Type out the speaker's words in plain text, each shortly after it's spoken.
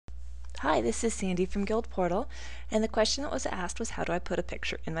Hi, this is Sandy from Guild Portal, and the question that was asked was how do I put a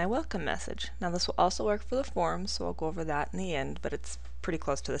picture in my welcome message? Now this will also work for the forums, so I'll go over that in the end, but it's pretty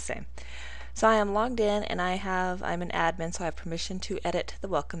close to the same. So I am logged in and I'm an admin, so I have permission to edit the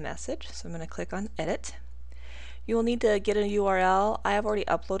welcome message. So I'm going to click on edit. You will need to get a URL. I have already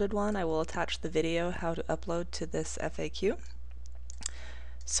uploaded one. I will attach the video how to upload to this FAQ.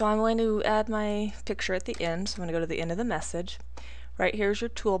 So I'm going to add my picture at the end, so I'm going to go to the end of the message. Right here's your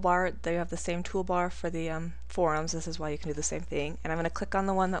toolbar. They have the same toolbar for the forums. This is why you can do the same thing. And I'm going to click on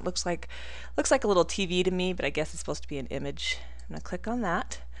the one that looks like a little TV to me, but I guess it's supposed to be an image. I'm going to click on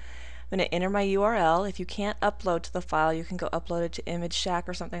that. I'm going to enter my URL. If you can't upload to the file, you can go upload it to Image Shack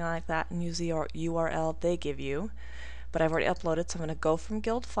or something like that and use the URL they give you. But I've already uploaded, so I'm going to go from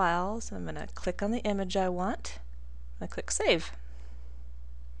Guild Files. I'm going to click on the image I want. I'm going to click Save.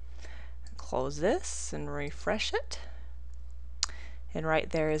 Close this and refresh it. And right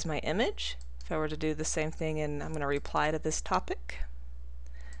there is my image. If I were to do the same thing, and I'm going to reply to this topic,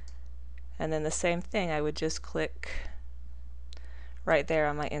 and then the same thing, I would just click right there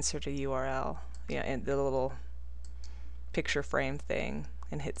on my insert a URL, in the little picture frame thing,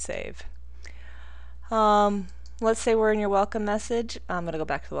 and hit save. Let's say we're in your welcome message. I'm going to go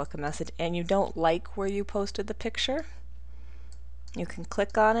back to the welcome message, and you don't like where you posted the picture. You can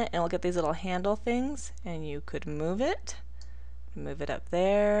click on it, and we'll get these little handle things, and you could move it up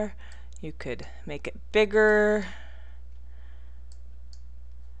there. You could make it bigger.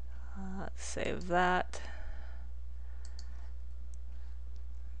 Let's save that.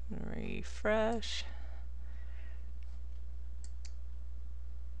 Refresh.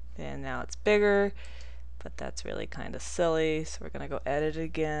 And now it's bigger, but that's really kind of silly, so we're going to go edit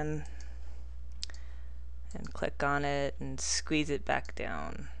again and click on it and squeeze it back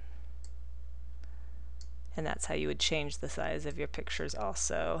down. And that's how you would change the size of your pictures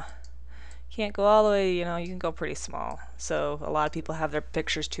also. You can't go all the way, you can go pretty small. So a lot of people have their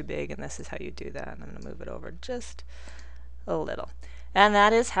pictures too big, and this is how you do that. I'm going to move it over just a little. And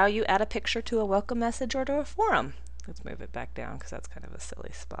that is how you add a picture to a welcome message or to a forum. Let's move it back down because that's kind of a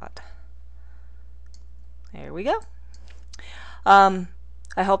silly spot. There we go. I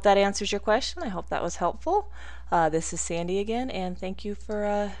hope that answers your question. I hope that was helpful. This is Sandy again, and thank you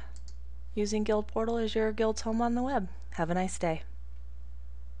for using Guild Portal as your guild's home on the web. Have a nice day.